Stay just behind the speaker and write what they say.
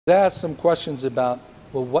asked some questions about,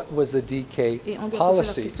 well, what was the DK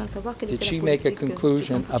policy? Did she make a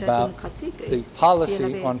conclusion about the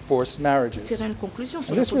policy on forced marriages? And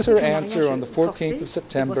this was her answer on the 14th of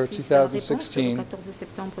September 2016 at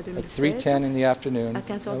 3:10 in the afternoon.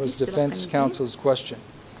 That was Defense Counsel's question.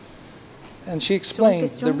 And she explained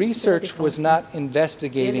the research was not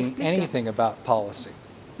investigating anything about policy.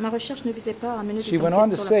 She went on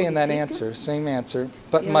to say in that answer, same answer,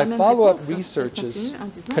 but my follow-up researches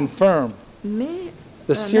confirm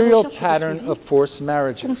the serial pattern of forced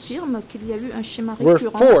marriages were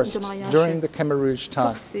forced during the Khmer Rouge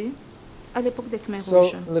time.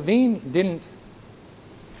 So Levine didn't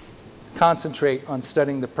concentrate on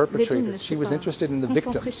studying the perpetrators. She was interested in the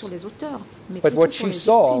victims. But what she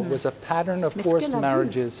saw was a pattern of forced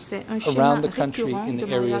marriages around the country in the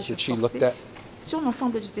areas that she looked at.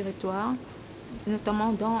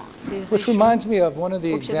 Which reminds me of one of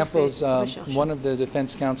the examples one of the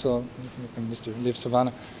defense counsel, Mr. Liv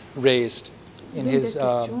Savannah, raised in his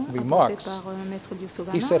remarks.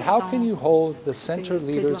 He said, how can you hold the center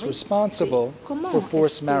leaders responsible for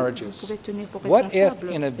forced marriages? What if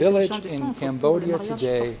in a village in Cambodia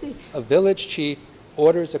today, a village chief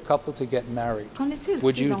orders a couple to get married?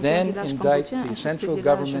 Would you then indict the central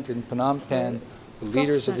government in Phnom Penh, the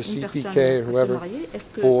leaders of the CPK or whoever,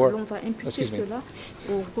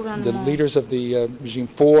 the leaders of the regime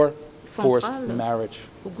for forced marriage?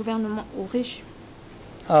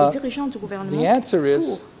 The answer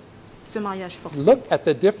is, look at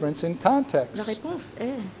the difference in context.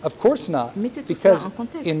 Of course not, because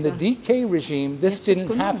in the DK regime, this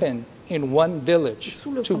didn't happen in one village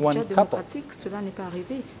to one couple.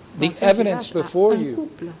 The evidence before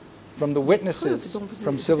you, from the witnesses,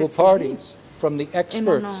 from civil parties, from the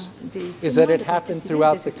experts, is that it happened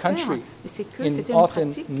throughout the country in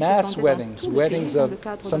often mass weddings, weddings of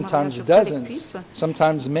sometimes dozens,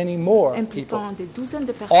 sometimes many more people,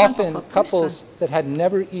 often couples that had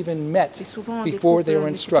never even met before they were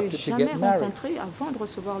instructed to get married.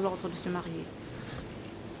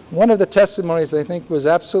 One of the testimonies, I think, was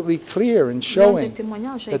absolutely clear in showing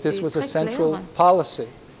that this was a central policy,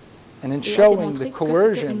 and in showing the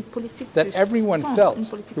coercion that everyone felt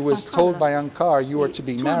who was told by Angkar, you are to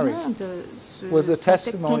be married, was a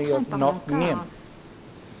testimony of Ngoc Nghiem.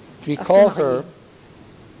 If you recall her,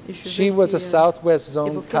 she was a Southwest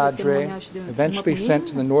Zone cadre, eventually sent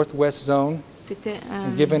to the Northwest Zone,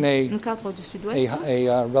 and given a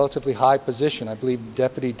relatively high position, I believe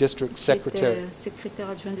Deputy District Secretary.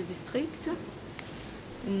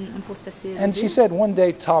 And she said one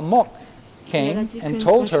day Tha Mok came and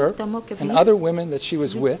told her and other women that she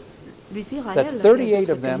was with that 38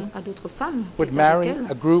 of them would marry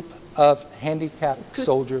a group of handicapped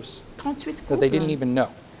soldiers that they didn't even know.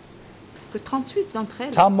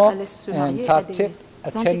 Tha Mok and Tha Tit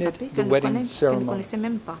attended the wedding ceremony.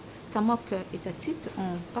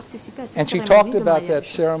 And she talked about that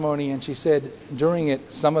ceremony, and she said during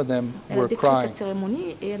it some of them were crying.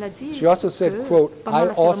 She also said, quote, I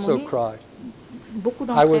also cried.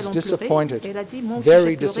 I was disappointed,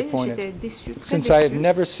 very disappointed, since I had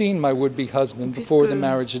never seen my would-be husband before the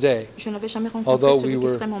marriage day, although we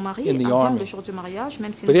were in the army.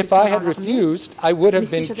 But if I had refused, I would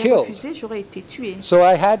have been killed. So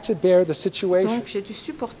I had to bear the situation.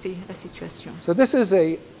 So this is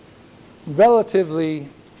a relatively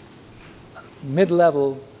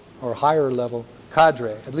mid-level or higher level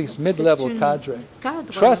cadre, at least mid-level cadre,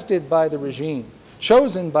 trusted by the regime,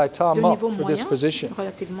 chosen by Tha Mok for this position.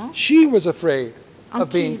 She was afraid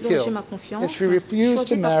of being killed if she refused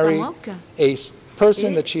to marry a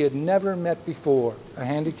person that she had never met before, a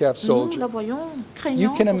handicapped soldier.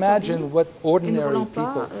 You can imagine what ordinary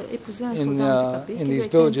people in these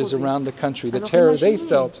villages around the country, the terror they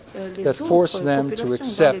felt that forced them to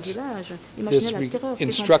accept this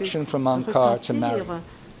instruction from Angkar to marry.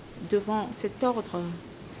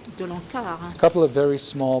 A couple of very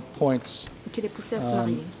small points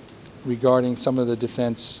regarding some of the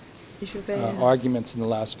defense arguments in the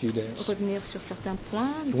last few days. At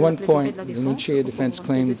one point, the Nuncia defense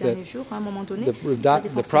claimed that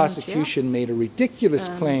the prosecution made a ridiculous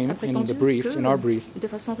claim in our brief,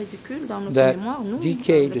 that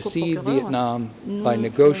DK deceived Vietnam by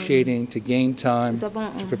negotiating to gain time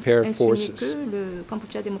to prepare forces.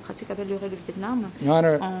 Your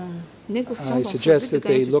Honor, I suggest that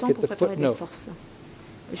they look at the footnote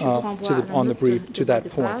on the brief to that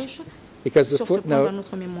point. because the footnote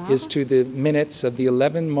is to the minutes of the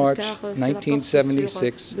 11 March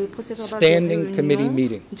 1976 Standing Committee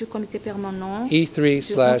meeting,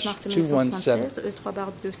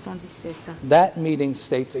 E3/217. That meeting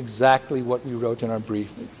states exactly what we wrote in our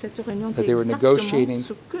brief, that they were negotiating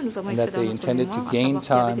and that they intended to gain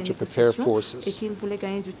time to prepare forces.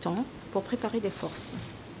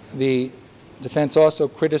 The defense also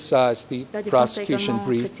criticized the prosecution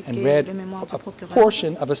brief and read a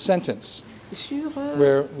portion of a sentence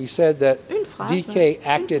where we said that DK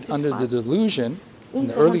acted under the delusion, in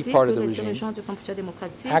the early part of the regime,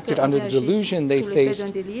 acted under the delusion they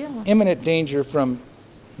faced imminent danger from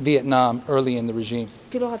Vietnam early in the regime.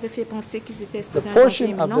 The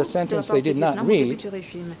portion of the sentence they did not read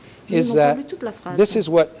is that this is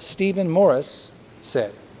what Stephen Morris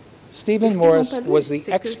said. Stephen Morris was the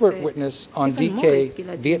expert witness on DK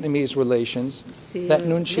Vietnamese relations that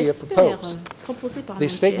Nuon Chea proposed. The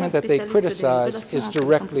statement that they criticize is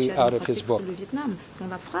directly out of his book. Now,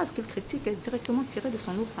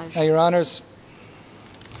 Your Honors,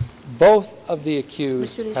 both of the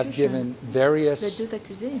accused have given various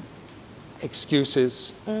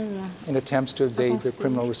excuses in attempts to evade their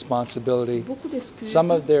criminal responsibility.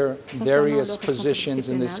 Some of their various positions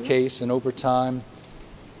in this case and over time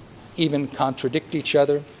even contradict each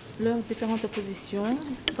other. But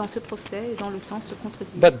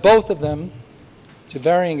both of them, to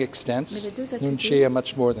varying extents, Nuon Chea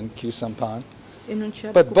much more than Khieu Samphan,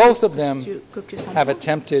 but both of them have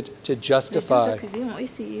attempted to justify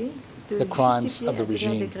the crimes of the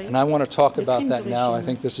regime. And I want to talk about that now. I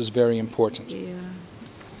think this is very important.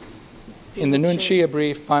 In the Nuon Chea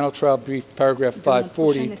brief, final trial brief, paragraph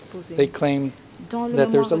 540, they claim that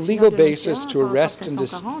there's a legal basis to arrest and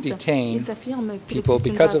detain people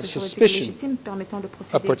because of suspicion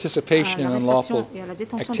of participation in unlawful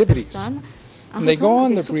activities. And they go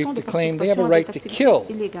on the brief to claim they have a right to kill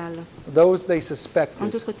those they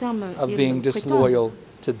suspected of being disloyal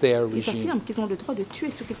to their regime.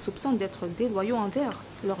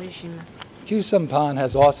 Khieu Samphan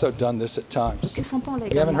has also done this at times. We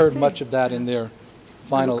haven't heard much of that in their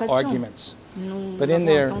final arguments. But in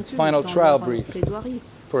their final trial brief,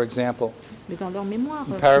 for example, in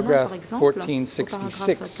paragraph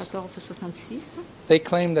 1466, they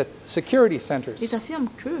claim that security centers,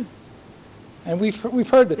 and we've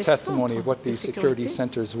heard the testimony of what these security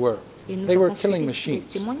centers were. They were killing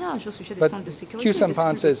machines. But Khieu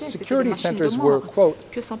Samphan says security centers were, quote,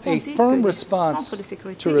 a firm response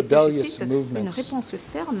to rebellious movements,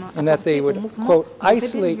 and that they would, quote,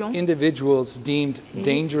 isolate individuals deemed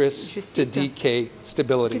dangerous to DK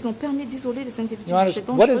stability.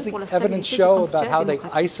 What does the evidence show about how they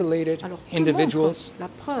isolated individuals?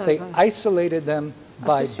 They isolated them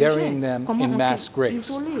by burying them in mass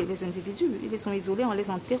graves.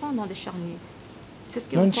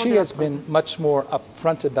 Nuon Chea has been much more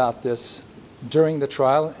upfront about this during the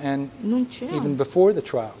trial and even before the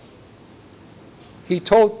trial. He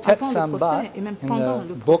told Tet Sambat in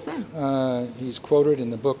the book, he's quoted in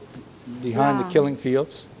the book Behind the Killing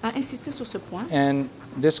Fields, and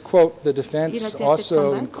this quote the defense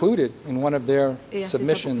also included in one of their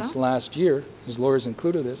submissions last year, his lawyers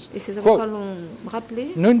included this, quote,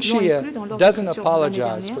 Nuon Chea doesn't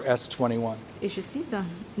apologize for S-21.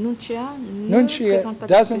 Nuon Chea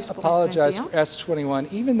doesn't apologize for S-21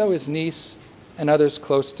 even though his niece and others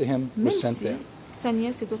close to him were sent there.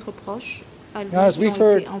 Now, as we've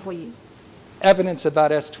heard evidence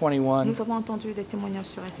about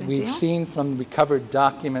S-21, we've seen from recovered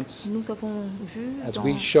documents, as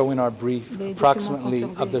we show in our brief, approximately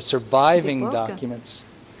of the surviving documents,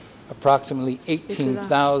 approximately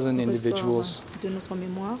 18,000 individuals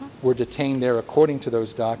were detained there according to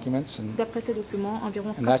those documents, and that's,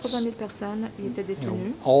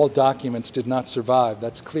 all documents did not survive,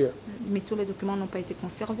 that's clear.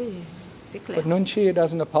 But Nuon Chea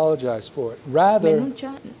doesn't apologize for it. Rather,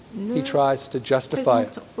 he tries to justify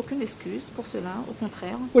it,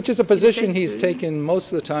 which is a position he's taken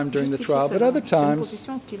most of the time during the trial, but other times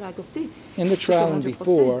in the trial and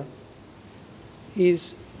before,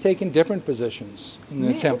 he's taken different positions in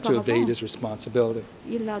an attempt to evade his responsibility.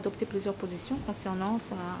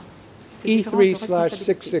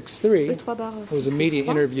 E3/663 was a media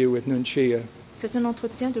interview with Nuon Chea.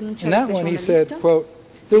 In that one he said, quote,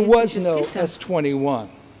 there was no S-21.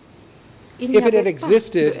 If it had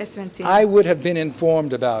existed, I would have been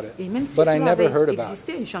informed about it, but I never heard about it.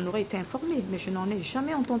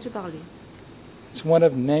 It's one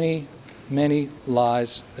of many, many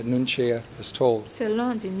lies that Nuon Chea has told in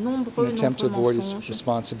an attempt to avoid his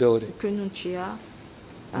responsibility.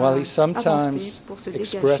 while he sometimes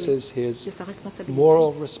expresses his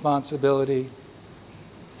moral responsibility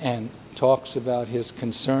and talks about his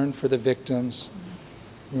concern for the victims,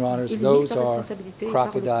 Your Honors, those are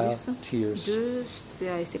crocodile tears.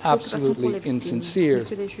 Absolutely insincere,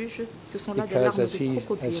 because as he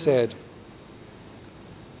has said,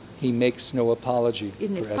 he makes no apology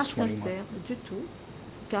for S-21.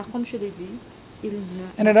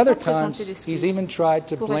 And at other times, he's even tried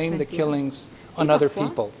to blame the killings on other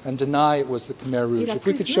people and deny it was the Khmer Rouge. If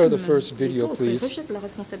we could show the first video, please.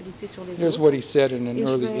 Here's what he said in an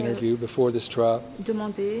early interview before this trial.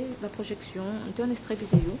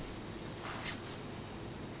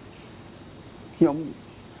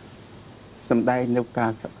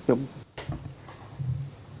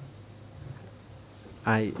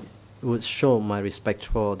 I would show my respect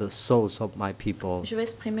for the souls of my people. Je vais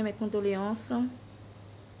exprimer mes condoléances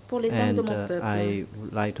pour les âmes de mon peuple. I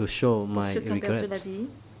would like to show my regrets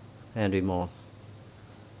and remorse.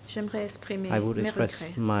 J'aimerais exprimer I would express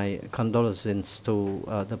my condolences to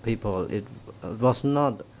the people. It was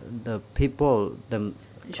not the people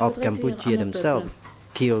of Cambodia themselves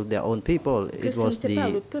killed their own people. It was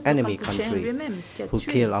the enemy country who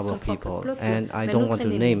killed our people. And I don't want to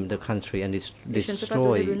name the country and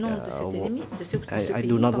destroy. I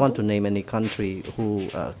do not want to name any country who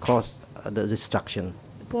caused the destruction.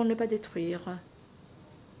 Pour ne pas détruire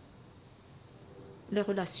les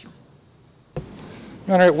relations.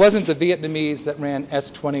 Your Honor, it wasn't the Vietnamese that ran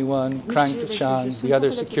S-21, Krang Thachan, the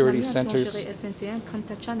other security centers.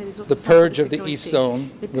 The purge of the East Zone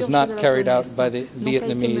was not carried out by the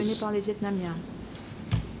Vietnamese.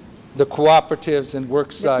 The cooperatives and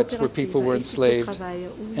work sites where people were enslaved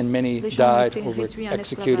and many died or were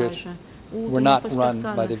executed were not run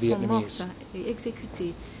by the Vietnamese.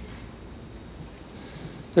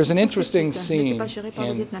 There's an interesting scene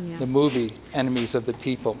in the movie Enemies of the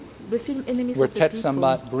People, where Tet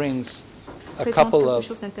Sambat brings a couple of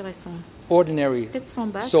ordinary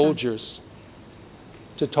soldiers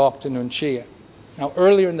to talk to Nuon Chea. Now,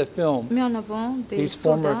 earlier in the film, these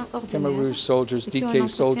former Khmer Rouge soldiers, DK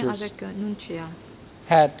soldiers,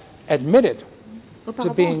 had admitted to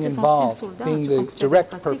being involved, being the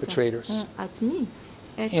direct perpetrators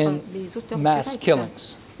in mass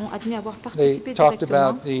killings. They talked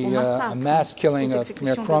about the mass killing of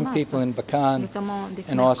Khmer Krom people in Bacan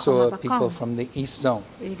and also of people from the East Zone.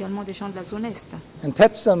 And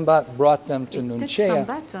Tet Sambat brought them to Nuon Chea,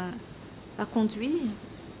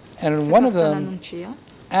 and one of them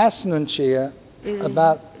asked Nuon Chea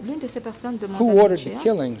about who ordered the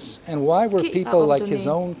killings and why were people like his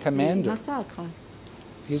own commander.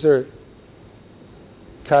 These are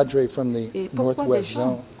cadre from the Northwest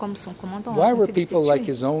Zone. Why were people like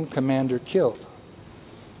his own commander killed?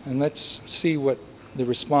 And let's see what the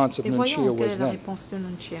response of Nuon Chea was then.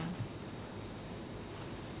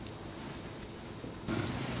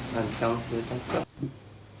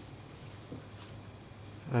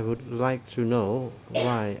 I would like to know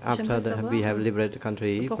why, after we have liberated the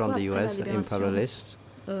country from the U.S. imperialists,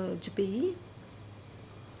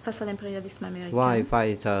 why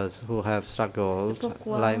fighters who have struggled,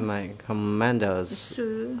 like my commanders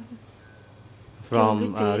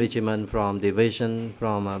from regiment, from division,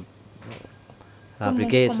 from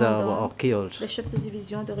brigades were killed?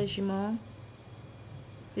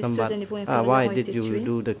 Why did you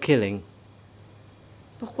do the killing?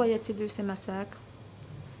 Pourquoi y a-t-il eu ces massacres?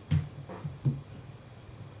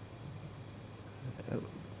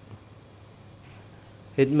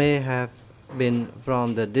 It may have been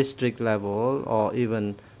from the district level or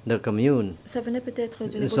even the commune.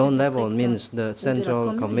 Zone level means the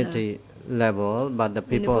central committee level, but the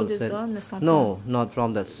people said, no, not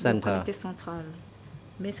from the center.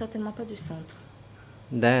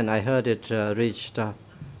 Then I heard it reached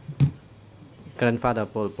grandfather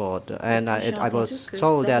Pol Pot, and I was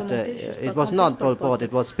told that it was not Pol Pot,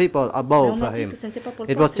 it was people above him.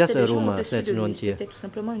 It was just a rumor, said Nuon Chea.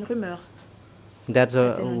 That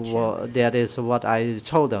is what I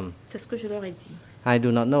told them. I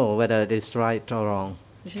do not know whether it is right or wrong.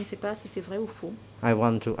 I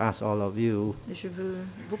want to ask all of you.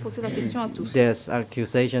 There's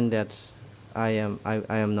accusation that I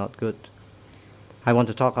am not good. I want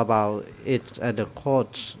to talk about it at the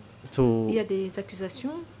court to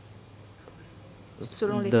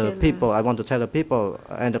the people. I want to tell the people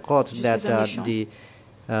and the court that the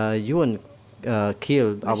UN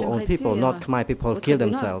killed our own people, not Khmer people killed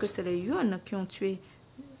themselves.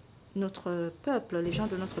 notre peuple, les gens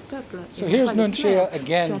de notre peuple. So here's Nunchia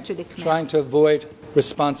again trying to avoid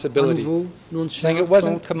responsibility, saying it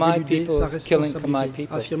wasn't Khmer people killing Khmer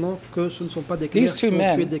people. These two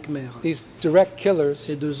men, these direct killers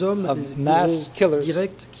of mass killers,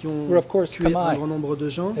 were of course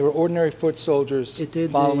Khmer. They were ordinary foot soldiers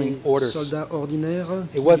following orders.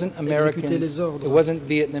 It wasn't Americans, it wasn't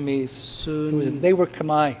Vietnamese, they were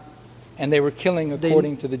Khmer, and they were killing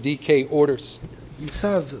according to the DK orders.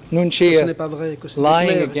 Nunchia,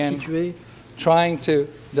 lying again, trying to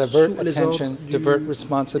divert attention, divert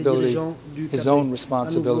responsibility, his own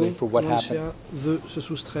responsibility for what happened.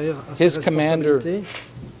 His commander,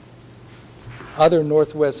 other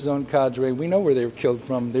Northwest Zone cadre, we know where they were killed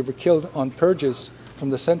from. They were killed on purges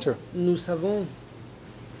from the center. But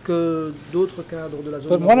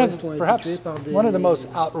perhaps one of the most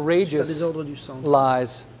outrageous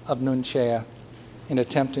lies of Nunchia in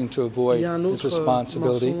attempting to avoid his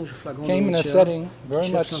responsibility came in a setting very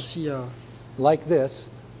much like this,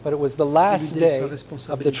 but it was the last day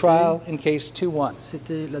of the trial in case 2-1,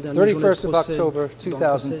 31st of October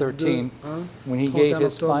 2013, when he gave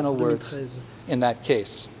his final words in that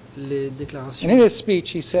case. And in his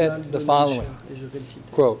speech he said the following,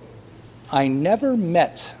 quote, "I never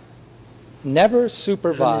met, never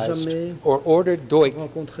supervised or ordered Duch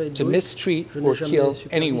to mistreat or kill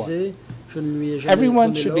anyone.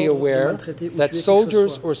 Everyone should be aware that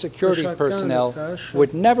soldiers or security personnel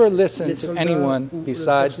would never listen to anyone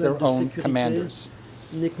besides their own commanders.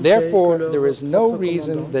 Therefore, there is no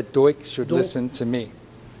reason that Duch should listen to me."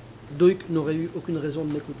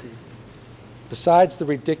 Besides the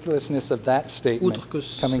ridiculousness of that statement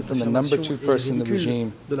coming from the number 2 person in the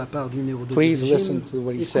regime, please listen to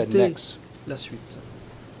what he said next.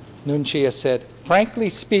 Nunchia said, "Frankly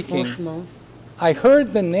speaking, I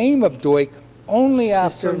heard the name of Duch only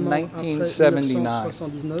after 1979.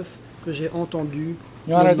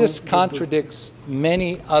 Your Honor, this contradicts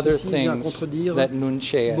many other things that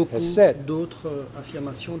Nunchia has said.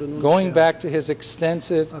 Going back to his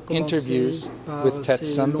extensive interviews with Tet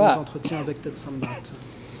Sambat,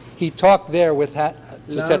 he talked there to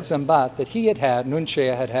Tet Sambat that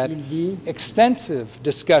Nunchia had had extensive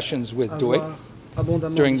discussions with Duch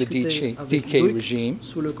during the DK regime.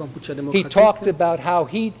 He talked about how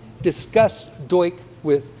he discussed Duch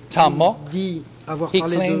with Tam Mok. He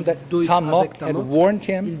claimed that Tam Mok had warned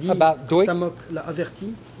him about Duch.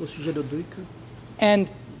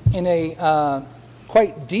 And in a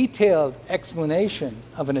quite detailed explanation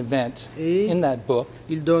of an event in that book,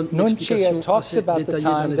 Nunchia talks about the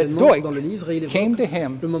time that Duch came to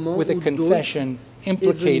him with a confession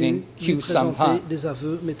implicating Khieu Samphan,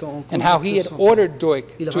 and how he had ordered Duch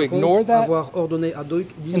to ignore that.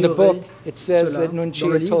 In the book, it says that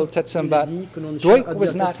Nunchia told Tet Sambat, "Duch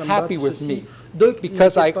was not happy with me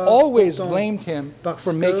because I always blamed him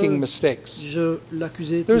for making mistakes."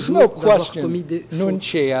 There's no question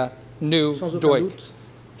Nunchia knew Duch.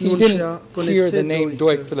 He didn't hear the name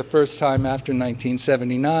Duch for the first time after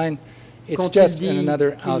 1979. It's just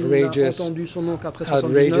another outrageous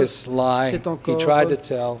lie he tried to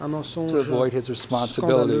tell to avoid his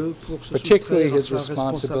responsibility, particularly his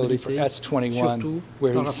responsibility for S-21,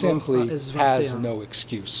 where he simply has no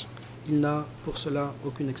excuse.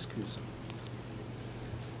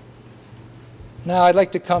 Now I'd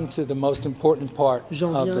like to come to the most important part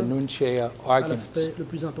of the Nunchia arguments.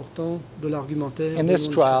 In this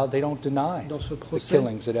trial, they don't deny the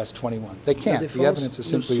killings at S-21. They can't. The evidence is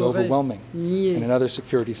simply overwhelming and in other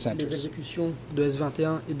security centers.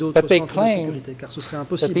 But they claim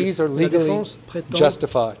that these are legally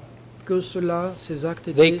justified.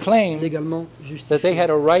 They claim that they had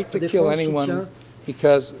a right to kill anyone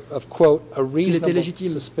because of, quote, a reasonable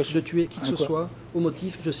suspicion.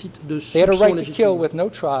 They had a right to kill with no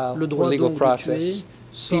trial or legal process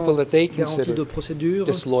people that they consider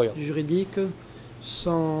disloyal.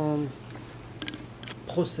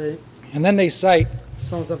 And then they cite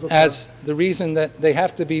as the reason that they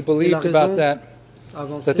have to be believed about that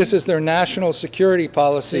this is their national security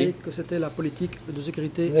policy.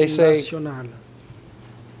 They say,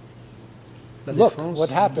 look, what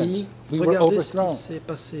happened? We were overthrown.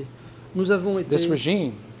 This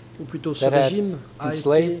regime that had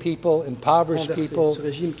enslaved people, impoverished people,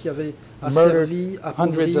 murdered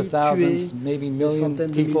hundreds of thousands, maybe million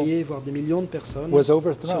people, was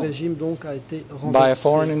overthrown by a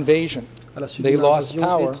foreign invasion. They lost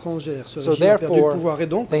power, so therefore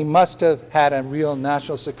they must have had a real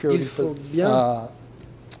national security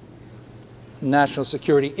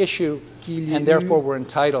issue, and therefore were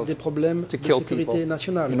entitled to kill people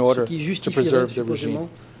in order to preserve the regime.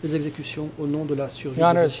 Your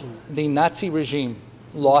Honors, the Nazi regime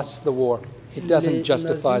lost the war. It doesn't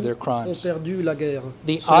justify their crimes.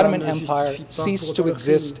 The Ottoman Empire ceased to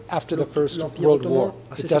exist after the First World War.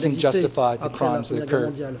 It doesn't justify the crimes that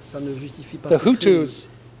occurred. The Hutus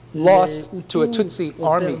lost to a Tutsi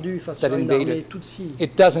army that invaded.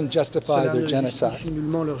 It doesn't justify their genocide.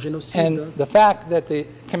 And the fact that the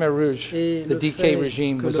Khmer Rouge, the DK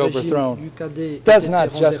regime, was overthrown does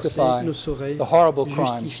not justify the horrible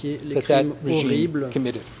crimes that that regime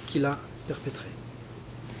committed.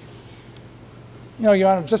 You know, Your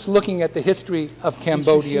Honor, just looking at the history of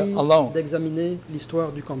Cambodia alone, King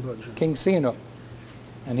Sihanouk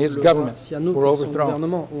and his government were overthrown.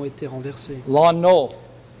 Lon Nol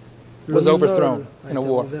was overthrown in a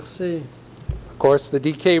war. Of course, the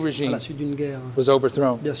DK regime was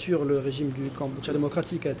overthrown.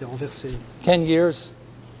 10 years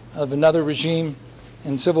of another regime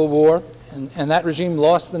in civil war, and that regime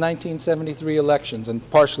lost the 1973 elections and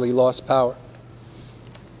partially lost power.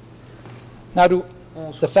 Now, do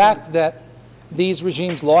the fact that these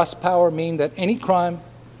regimes lost power mean that any crime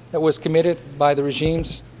that was committed by the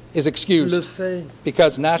regimes is excused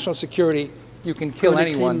because national security, you can kill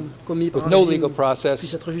anyone with no legal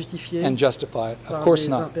process and justify it? Of course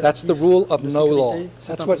not. That's the rule of no law.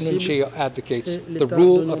 That's what Nunchia advocates, the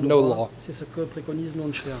rule of no law.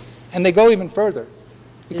 And they go even further,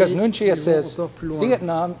 because Nunchia says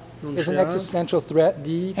Vietnam is an existential threat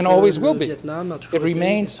and always will be. It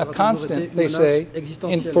remains a constant, they say,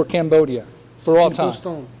 for Cambodia, for all time.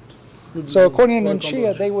 So according to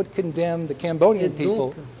Nunchia, they would condemn the Cambodian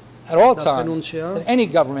people at all times, that any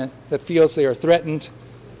government that feels they are threatened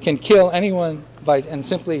can kill anyone and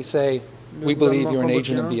simply say, we believe you're an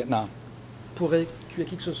agent of Vietnam,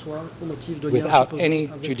 without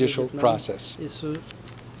any judicial process.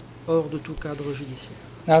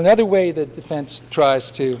 Now, another way the defense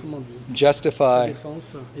tries to justify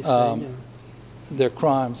their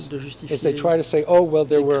crimes is they try to say, oh, well,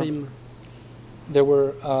 there were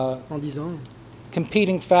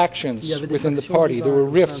competing factions within the party. There were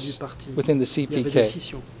rifts within the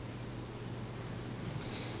CPK.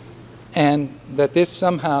 And that this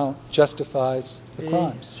somehow justifies the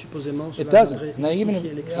crimes. It doesn't. And they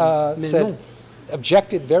even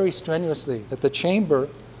objected very strenuously that the chamber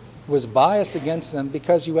was biased against them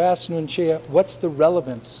because you asked Nunchia, what's the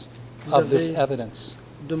relevance of this evidence?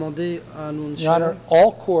 Your Honor,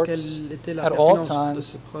 all courts at all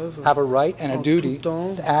times have a right and a duty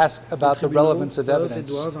to ask about the relevance of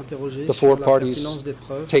evidence before parties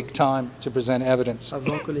take time to present evidence.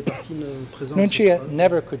 Nunchia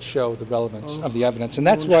never could show the relevance of the evidence, and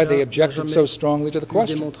that's why they objected so strongly to the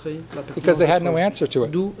question, because they had no answer to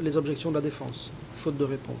it.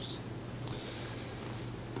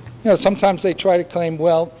 You know, sometimes they try to claim,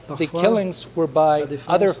 well, the killings were by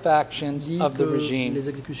other factions of the regime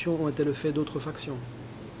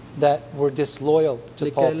that were disloyal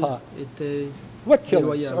to Pol Pot. What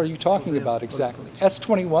killings are you talking about exactly?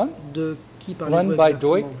 S-21, run by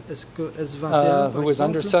Duc, who was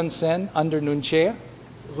under Sun Sen, under Nunchia?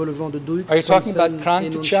 Are you talking about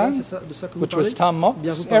Krang Tachan, which was Tam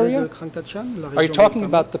Mok's area? Are you talking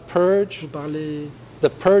about the purge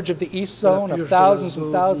of the East Zone, of thousands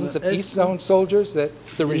and thousands of East Zone soldiers that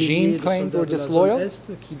the regime claimed were disloyal?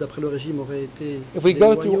 If we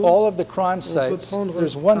go through all of the crime sites,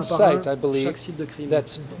 there's one site, I believe,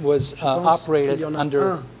 that was operated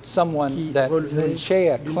under someone that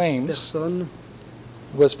Nunchia claims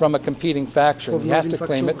was from a competing faction. He has to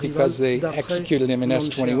claim it because they executed him in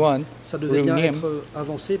S-21, Ru Nim,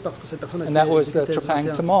 and that was the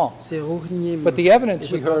Trapang Tamal. But the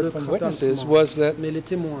evidence we heard from witnesses was that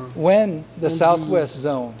when the Southwest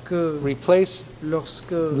Zone replaced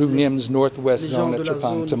Ru Nim's Northwest Zone at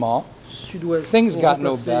Trapang Tamal, things got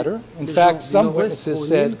no better. In fact, some witnesses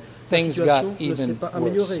said things got even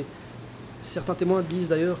worse.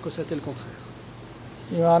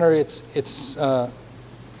 Your Honor, it's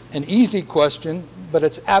an easy question, but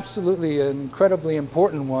it's absolutely an incredibly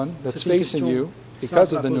important one that's facing you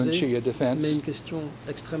because of the Nunchia defense.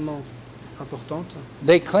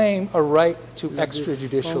 They claim a right to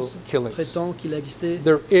extrajudicial killings.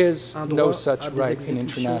 There is no such right in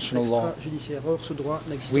international law.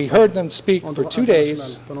 We heard them speak for 2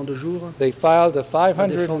 days. They filed a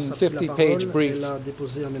 550-page brief.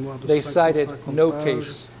 They cited no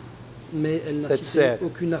case that said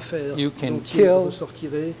you can kill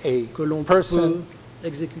a person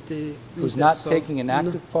who's not taking an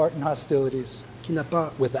active part in hostilities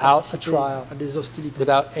without a trial,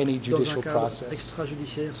 without any judicial process.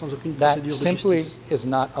 That simply is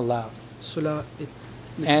not allowed.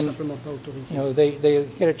 And you know, they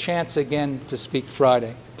get a chance again to speak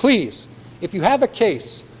Friday. Please, if you have a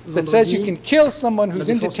case that says you can kill someone who's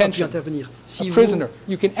in detention, Si a prisoner.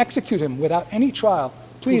 You can execute him without any trial.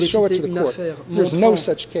 Please show it to the court. There's no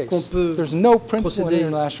such case. There's no principle in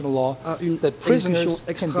international law that prisoners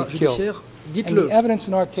can be killed. And the evidence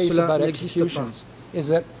in our case about executions is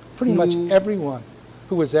that pretty much everyone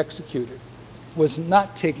who was executed was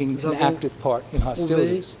not taking an active part in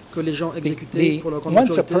hostilities.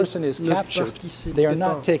 Once a person is captured, they are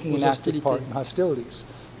not taking an active part in hostilities.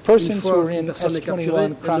 Persons who are in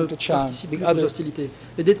S21, Krang Tachan, the other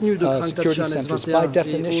security centers, by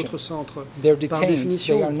definition, they're detained.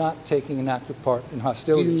 They are not taking an active part in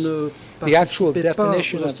hostilities. The actual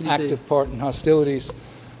definition of active part in hostilities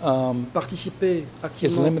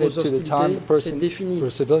is limited to the time the person, for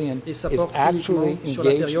a civilian, is actually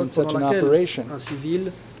engaged in such an operation.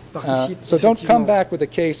 So don't come back with a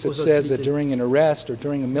case that says that during an arrest or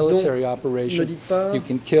during a military operation you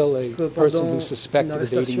can kill a person who's suspected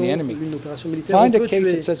of aiding the enemy. Find a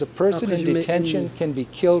case that says a person in detention can be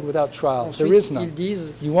killed without trial. There is none.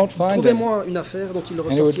 You won't find it.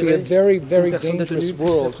 And it would be a very, very dangerous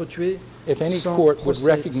world if any court would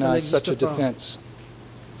recognize such a defense.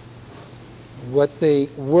 What they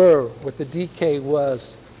were, what the DK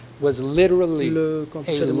was literally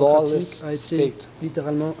a lawless state.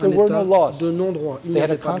 There were no laws. They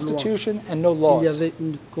had a constitution and no laws.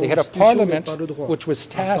 They had a parliament which was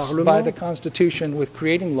tasked by the constitution with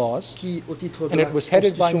creating laws, and it was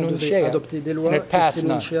headed by Nuon Chea, and it passed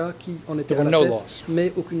none. There were no laws.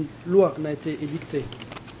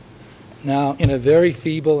 Now, in a very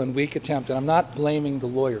feeble and weak attempt, and I'm not blaming the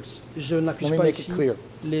lawyers. Let me make it clear.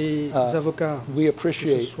 We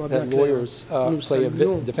appreciate that lawyers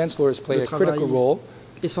defense lawyers play a critical role,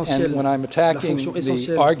 and when I'm attacking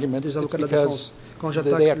the arguments, it's because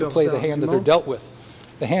they have to play the hand that they're dealt with.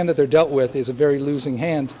 The hand that they're dealt with is a very losing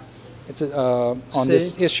hand. It's on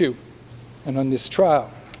this issue and on this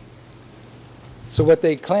trial. So what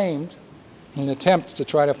they claimed, in an attempt to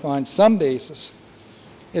try to find some basis,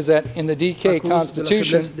 is that in the DK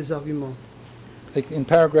Constitution, in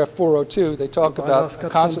paragraph 402, they talk about a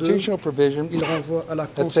constitutional provision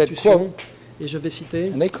that said, quote,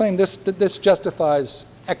 and they claim this justifies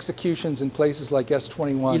executions in places like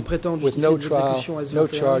S21 with no trial, no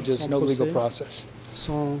charges, no legal process.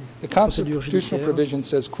 The constitutional provision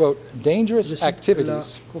says, quote, dangerous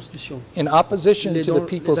activities in opposition to the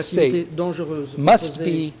people's state must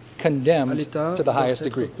be condemned to the highest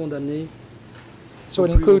degree. So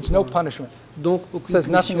it includes no punishment. It says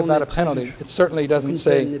nothing about a penalty. It certainly doesn't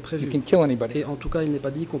say you can kill anybody.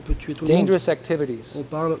 Dangerous activities.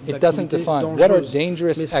 It doesn't define what are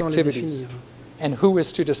dangerous activities and who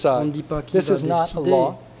is to decide. This is not a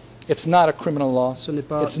law. It's not a criminal law.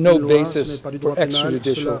 It's no basis for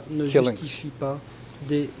extrajudicial killings.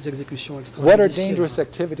 What are dangerous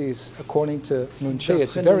activities according to Nuon Chea?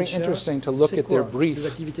 It's very interesting to look at their brief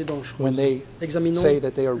when they say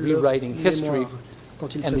that they are rewriting history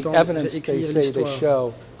and the evidence they say they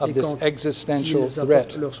show of this existential threat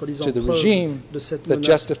to the regime that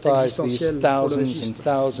justifies these thousands and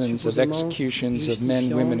thousands of executions of men,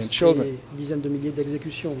 women, and children.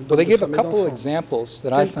 Well, they give a couple examples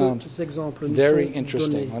that I found very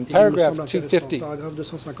interesting. On paragraph 250,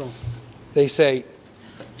 they say,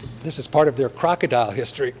 this is part of their crocodile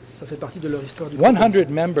history. 100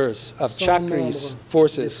 members of Chakri's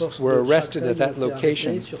forces were arrested at that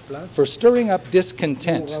location for stirring up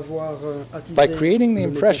discontent by creating the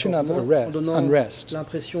impression of unrest,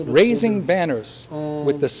 raising banners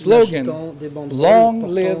with the slogan, "Long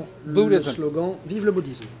live Buddhism."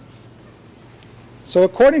 So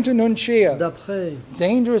according to Nuon Chea,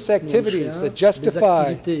 dangerous activities that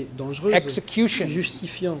justify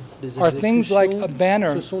executions are things like a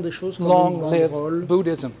banner, "Long live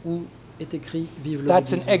Buddhism."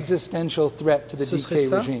 That's an existential threat to the DK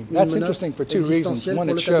regime. That's interesting for two reasons.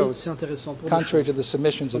 One, it shows, contrary to the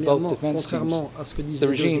submissions of both defense teams, the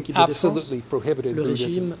regime absolutely prohibited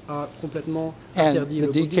Buddhism. And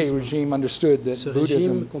the DK regime understood that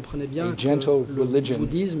Buddhism, a gentle religion,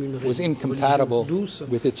 was incompatible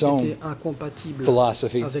with its own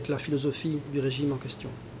philosophy.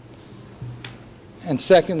 And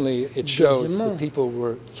secondly, it shows that people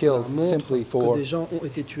were killed simply for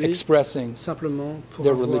expressing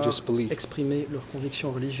their religious belief.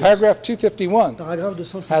 Paragraph 251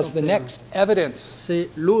 has the next evidence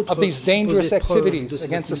of these dangerous activities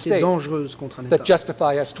against the state that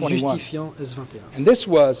justify S21. And this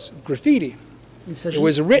was graffiti. It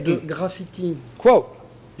was written, quote,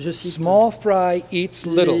 "Small fry eats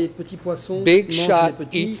little, big shot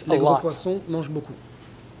eats a lot."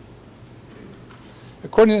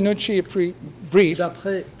 According to the Nuncia brief,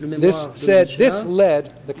 this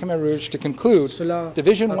led the Khmer Rouge to conclude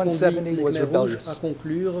Division 170 was rebellious.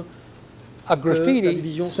 A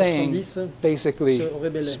graffiti saying, basically,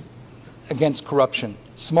 against corruption.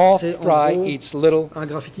 Small fry eats little,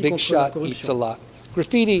 big shot eats a lot.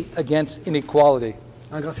 Graffiti against inequality,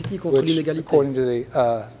 which, according to the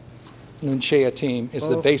Nuncia team, is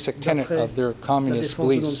the basic tenet of their communist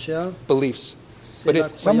beliefs. But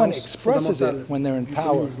if someone expresses it when they're in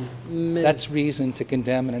power, that's reason to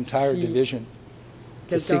condemn an entire division,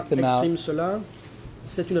 to seek them out,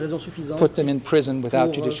 put them in prison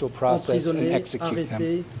without judicial process, and execute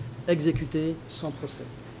them.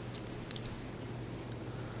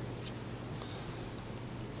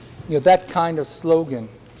 You know, that kind of slogan,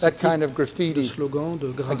 that kind of graffiti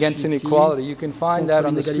against inequality, you can find that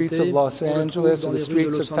on the streets of Los Angeles, or the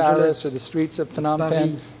streets of Paris, or the streets of Phnom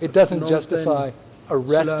Penh. It doesn't justify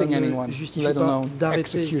arresting anyone, let alone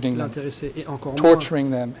executing them, torturing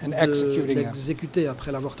them, and executing them.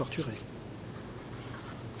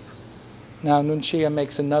 Now, Nuncia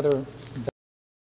makes another